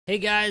Hey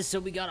guys,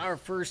 so we got our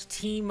first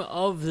team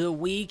of the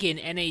week in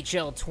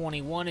NHL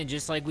 21, and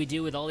just like we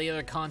do with all the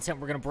other content,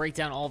 we're going to break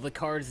down all the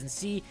cards and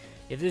see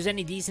if there's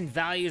any decent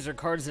values or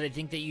cards that I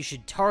think that you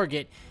should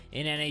target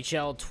in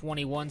NHL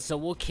 21. So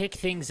we'll kick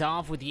things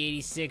off with the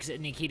 86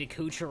 Nikita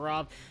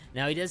Kucherov.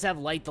 Now, he does have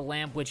Light the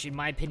Lamp, which in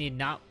my opinion,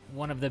 not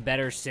one of the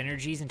better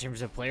synergies in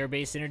terms of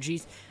player-based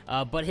synergies,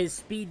 but his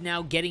speed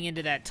now getting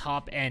into that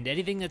top end,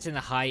 anything that's in the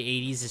high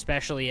 80s,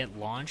 especially at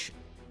launch,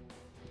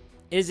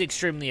 is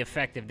extremely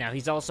effective. Now,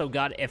 he's also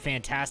got a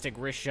fantastic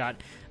wrist shot,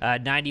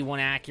 91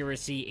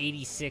 accuracy,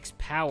 86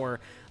 power,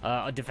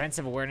 a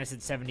defensive awareness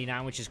at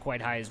 79, which is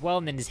quite high as well,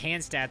 and then his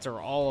hand stats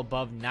are all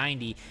above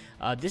 90.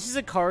 This is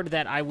a card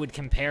that I would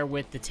compare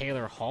with the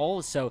Taylor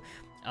Hall, so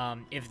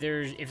if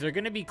they're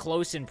going to be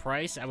close in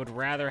price, I would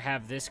rather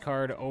have this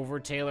card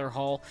over Taylor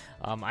Hall.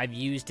 I've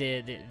used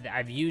the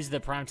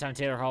Primetime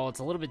Taylor Hall. It's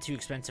a little bit too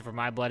expensive for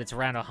my blood. It's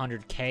around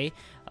 100K,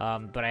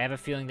 but I have a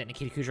feeling that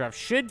Nikita Kucherov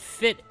should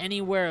fit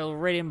anywhere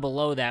right in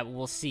below that.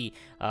 We'll see.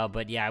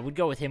 But yeah, I would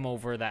go with him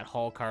over that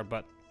Hall card,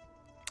 but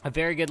a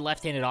very good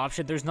left-handed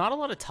option. There's not a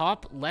lot of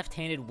top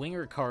left-handed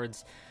winger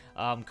cards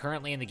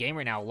currently in the game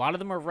right now. A lot of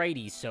them are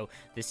righties, so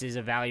this is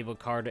a valuable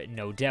card,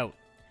 no doubt.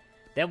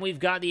 Then we've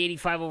got the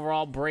 85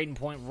 overall Braden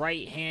Point,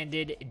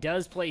 right-handed. It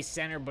does play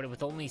center, but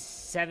with only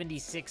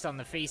 76 on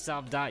the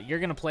face-off dot, you're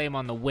going to play him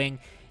on the wing.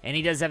 And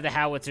he does have the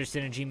howitzer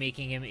synergy,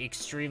 making him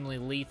extremely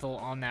lethal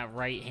on that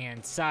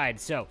right-hand side.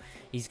 So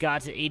he's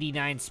got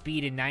 89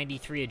 speed and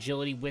 93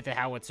 agility with the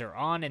howitzer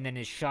on, and then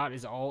his shot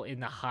is all in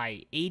the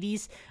high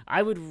 80s.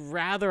 I would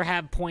rather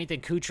have Point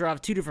than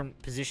Kucherov. Two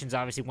different positions,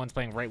 obviously. One's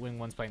playing right wing,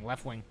 one's playing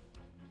left wing.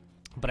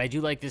 But I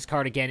do like this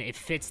card. Again, it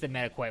fits the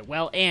meta quite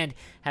well and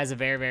has a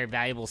very, very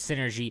valuable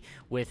synergy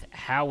with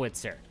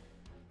howitzer.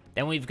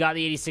 Then we've got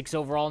the 86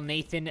 overall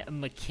Nathan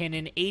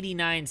McKinnon,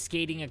 89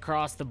 skating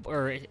across the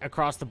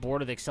board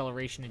with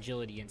acceleration,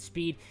 agility, and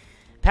speed.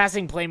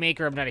 Passing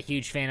playmaker, I'm not a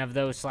huge fan of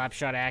those. Slap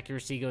shot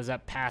accuracy goes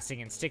up,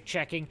 passing and stick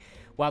checking.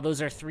 While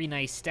those are three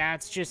nice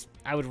stats,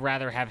 I would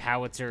rather have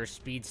howitzer or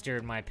speedster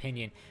in my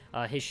opinion.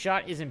 His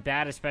shot isn't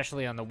bad,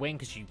 especially on the wing,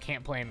 because you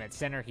can't play him at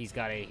center. He's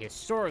got a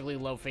historically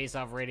low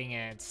faceoff rating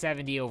at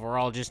 70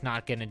 overall, just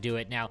not going to do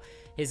it. Now,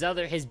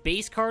 his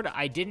base card,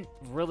 I didn't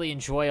really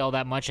enjoy all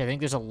that much. I think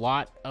there's a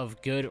lot of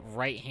good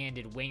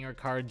right-handed winger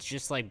cards,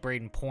 just like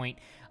Braden Point.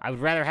 I would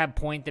rather have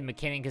Point than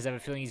McKinnon because I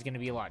have a feeling he's going to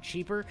be a lot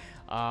cheaper.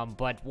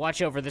 But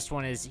watch over this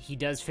one, as he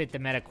does fit the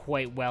meta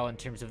quite well in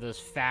terms of those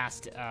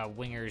fast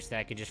wingers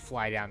that could just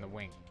fly down the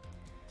wing.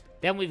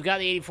 Then we've got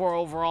the 84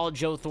 overall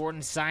Joe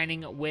Thornton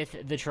signing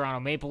with the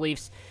Toronto Maple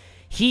Leafs.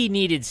 He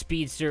needed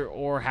speedster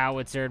or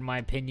howitzer, in my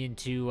opinion,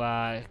 to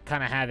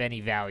kind of have any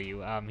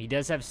value. He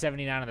does have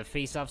 79 on the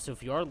faceoff, so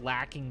if you are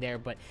lacking there,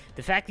 but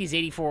the fact he's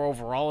 84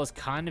 overall is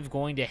kind of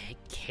going to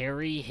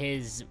carry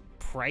his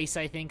price,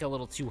 I think, a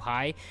little too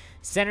high.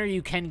 Center,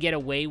 you can get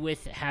away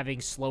with having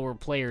slower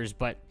players,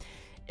 but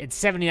it's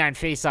 79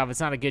 faceoff. It's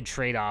not a good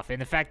trade-off.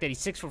 And the fact that he's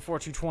 6'4",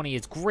 220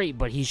 is great,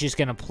 but he's just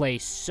going to play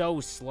so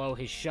slow.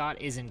 His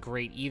shot isn't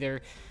great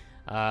either.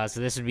 So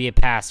this would be a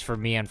pass for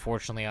me,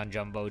 unfortunately, on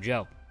Jumbo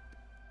Joe.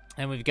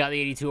 And we've got the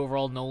 82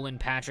 overall Nolan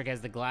Patrick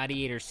as the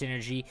Gladiator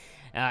synergy.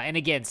 And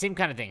again, same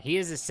kind of thing. He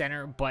is a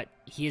center, but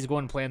he is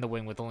going to play on the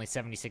wing with only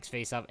 76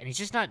 faceoff. And he's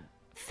just not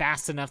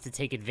fast enough to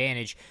take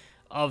advantage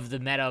of the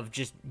meta of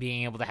just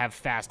being able to have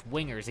fast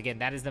wingers. Again,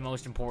 that is the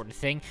most important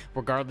thing,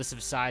 regardless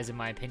of size, in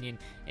my opinion,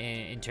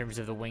 in terms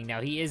of the wing. Now,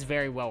 he is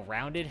very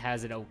well-rounded,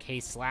 has an okay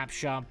slap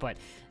shot, but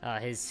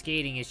his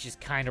skating is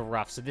just kind of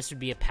rough, so this would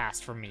be a pass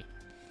for me.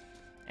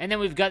 And then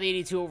we've got the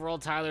 82 overall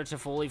Tyler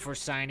Toffoli for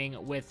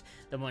signing with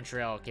the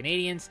Montreal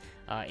Canadiens.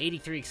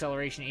 83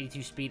 acceleration,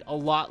 82 speed, a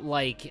lot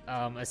like,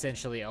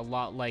 essentially, a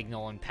lot like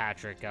Nolan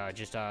Patrick.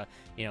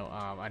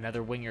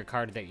 Another winger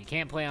card that you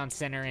can't play on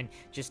center and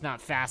just not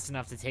fast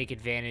enough to take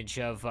advantage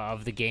of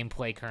the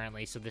gameplay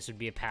currently. So this would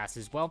be a pass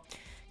as well.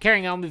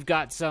 Carrying on, we've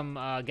got some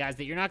guys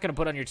that you're not going to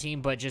put on your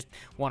team, but just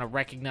want to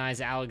recognize.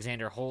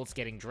 Alexander Holtz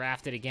getting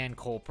drafted again.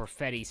 Cole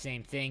Perfetti,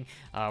 same thing,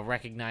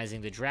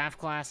 recognizing the draft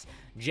class.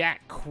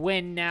 Jack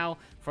Quinn now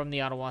from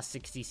the Ottawa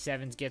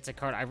 67s gets a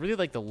card. I really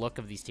like the look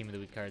of these Team of the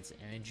Week cards.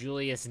 And then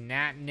Julius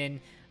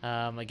Nattinen.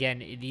 Again,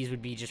 these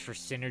would be just for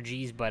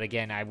synergies, but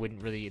again, I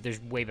wouldn't really.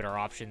 There's way better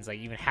options. Like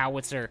even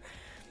Howitzer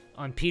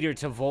on Peter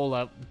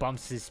Tavola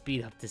bumps his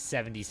speed up to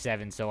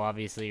 77, so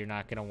obviously you're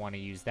not going to want to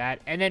use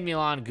that. And then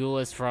Milan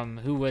Gulas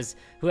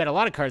who had a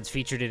lot of cards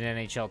featured in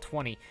NHL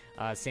 20,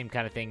 same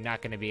kind of thing,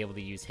 not going to be able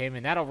to use him.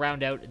 And that'll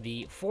round out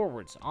the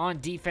forwards. On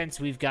defense,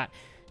 we've got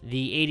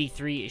the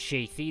 83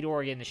 Shea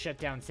Theodore. Again, the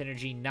shutdown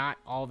synergy, not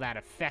all that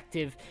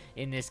effective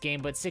in this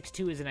game, but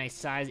 6'2" is a nice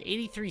size.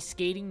 83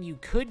 skating, you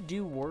could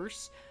do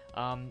worse.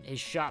 His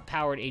shot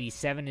powered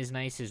 87 is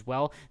nice as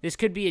well. This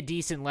could be a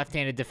decent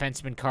left-handed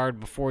defenseman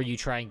card before you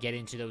try and get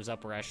into those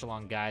upper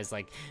echelon guys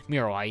like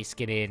Miro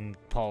Heiskanen,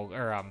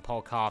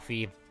 Paul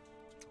Coffey,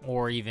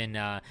 or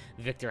even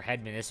Victor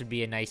Hedman. This would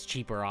be a nice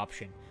cheaper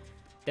option.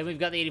 Then we've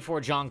got the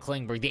 84 John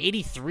Klingberg. The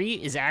 83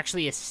 is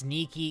actually a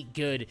sneaky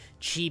good,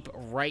 cheap,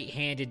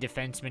 right-handed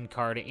defenseman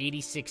card.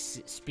 86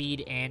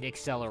 speed and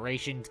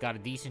acceleration. It's got a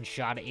decent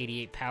shot at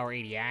 88 power,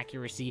 80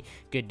 accuracy,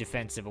 good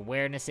defensive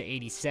awareness at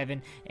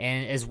 87,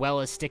 and as well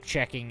as stick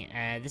checking.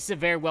 This is a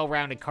very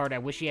well-rounded card. I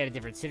wish he had a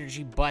different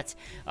synergy, but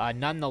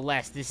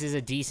nonetheless, this is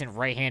a decent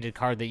right-handed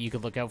card that you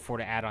could look out for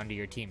to add onto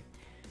your team.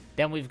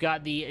 Then we've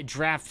got the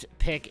draft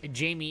pick,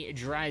 Jamie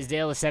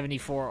Drysdale, a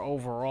 74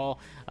 overall.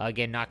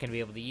 Again, not going to be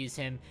able to use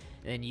him.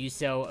 Then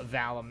Juuso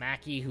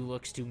Valimaki, who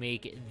looks to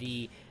make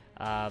the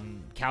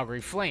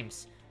Calgary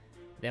Flames.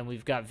 Then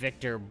we've got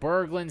Victor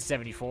Berglund,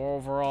 74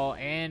 overall,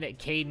 and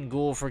Caden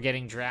Gould for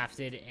getting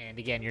drafted. And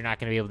again, you're not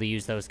going to be able to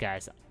use those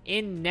guys.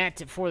 In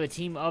net for the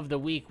team of the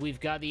week, we've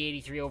got the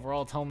 83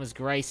 overall, Thomas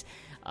Greiss.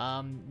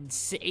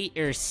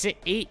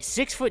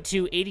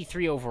 6'2",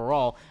 83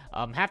 overall.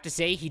 Have to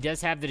say, he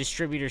does have the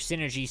distributor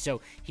synergy,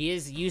 so he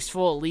is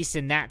useful, at least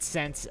in that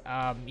sense.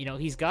 You know,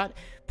 he's got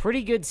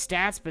pretty good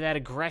stats, but that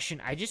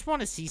aggression, I just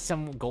want to see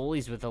some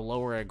goalies with a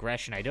lower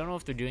aggression. I don't know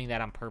if they're doing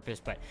that on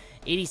purpose, but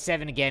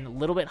 87, again, a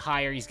little bit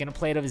higher. He's going to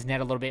play out of his net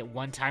a little bit.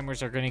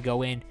 One-timers are going to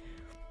go in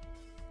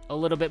a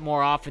little bit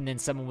more often than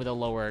someone with a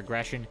lower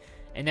aggression.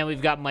 And then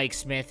we've got Mike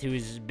Smith,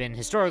 who's been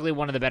historically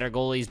one of the better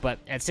goalies, but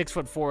at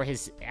 6'4",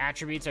 his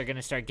attributes are going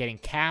to start getting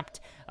capped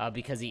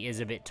because he is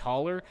a bit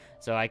taller.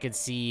 So I could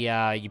see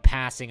you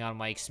passing on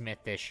Mike Smith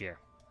this year.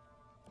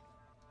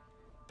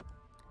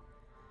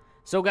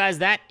 So, guys,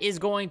 that is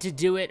going to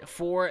do it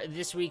for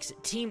this week's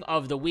Team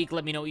of the Week.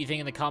 Let me know what you think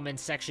in the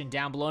comments section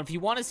down below. And if you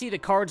want to see the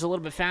cards a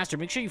little bit faster,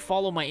 make sure you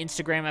follow my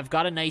Instagram. I've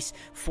got a nice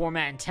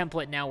format and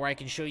template now where I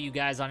can show you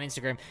guys on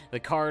Instagram the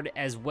card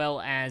as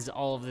well as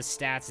all of the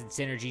stats and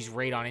synergies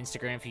right on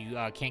Instagram if you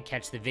can't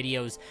catch the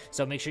videos.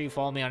 So make sure you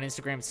follow me on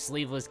Instagram,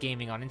 Sleeveless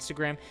Gaming on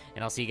Instagram,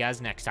 and I'll see you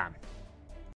guys next time.